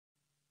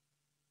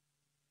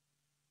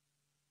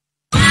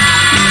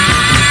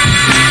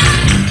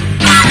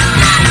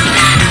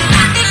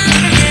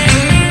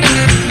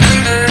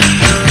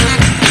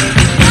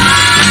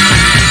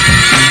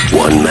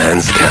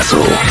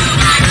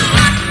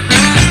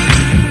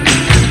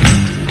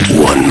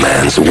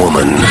man's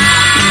woman.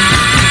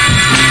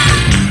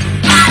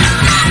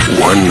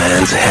 One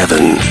man's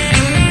heaven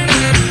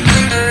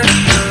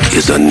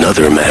is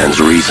another man's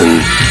reason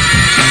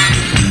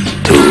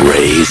to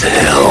raise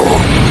hell.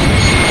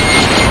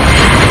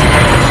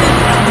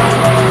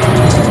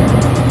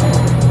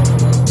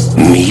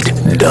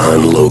 Meet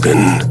Don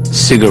Logan.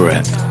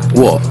 Cigarette.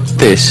 What?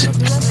 This?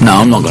 No,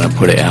 I'm not going to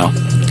put it out.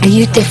 Are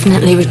you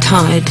definitely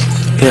retired?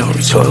 Yeah, I'm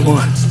retired.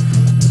 Why?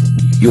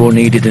 You're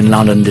needed in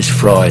London this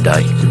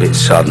Friday. It's a bit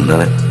sudden,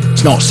 isn't it?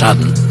 It's not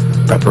sudden.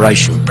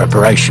 Preparation,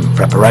 preparation,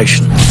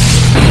 preparation.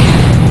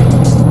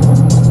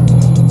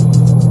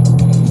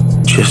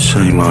 Just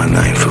say my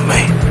name for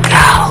me.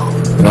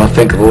 When I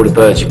think of all the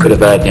birds you could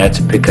have had, you had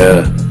to pick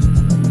a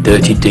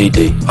Dirty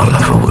Dee. I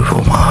love her with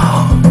all my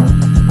heart.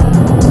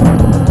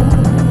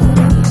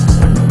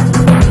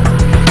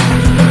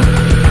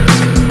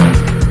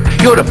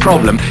 You're the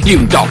problem,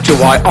 you Dr.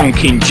 White,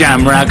 onkin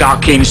jamrag,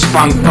 uckin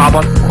spunk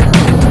bubble.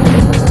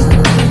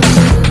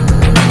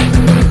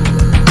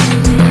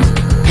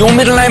 Your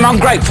middle name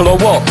ungrateful or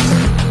what?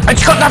 And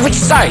you got nothing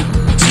to say.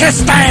 Just gonna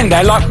stand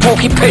there like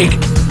Porky Pig,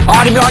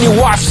 hiding behind your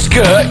wife's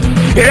skirt,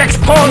 your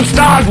ex-porn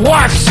star's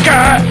wife's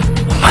skirt.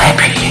 I'm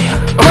happy here.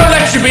 Well,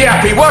 let you be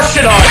happy, what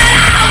should I?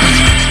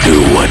 Do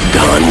what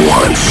Don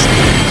wants.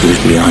 Who's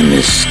behind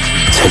this?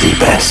 Teddy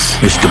Bess.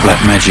 Mr. Black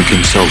Magic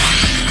himself.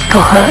 He'll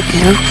hurt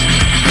you.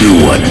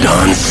 Do what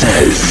Don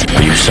says.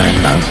 Are you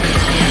saying no?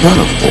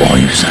 No. What are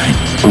you saying?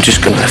 I'm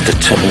just gonna have to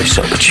turn this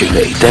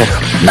opportunity down.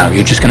 No,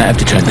 you're just gonna have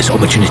to turn this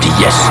opportunity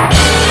yes.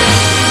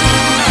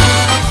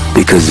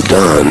 Because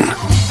Don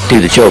Do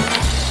the job.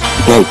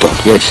 no, Don.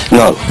 Yes.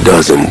 No,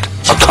 doesn't.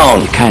 I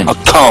can't. You can. I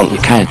can't. You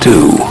can.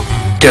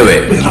 Do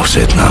it. And I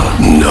said no.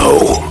 no.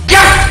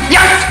 Yes!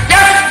 Yes!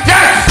 Yes!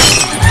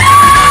 Yes!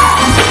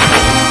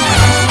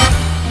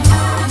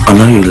 I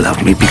know you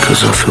love me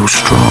because I feel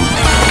strong.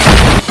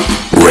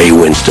 Ray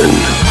Winston.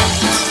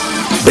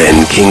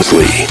 Ben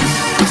Kingsley.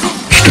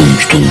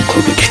 Stum,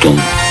 Cricket Stum.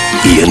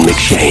 Ian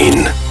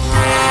McShane.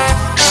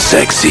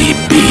 Sexy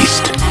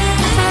Beast.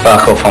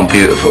 Back off, I'm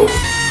beautiful.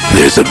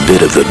 There's a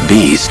bit of the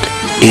beast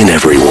in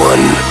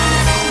everyone.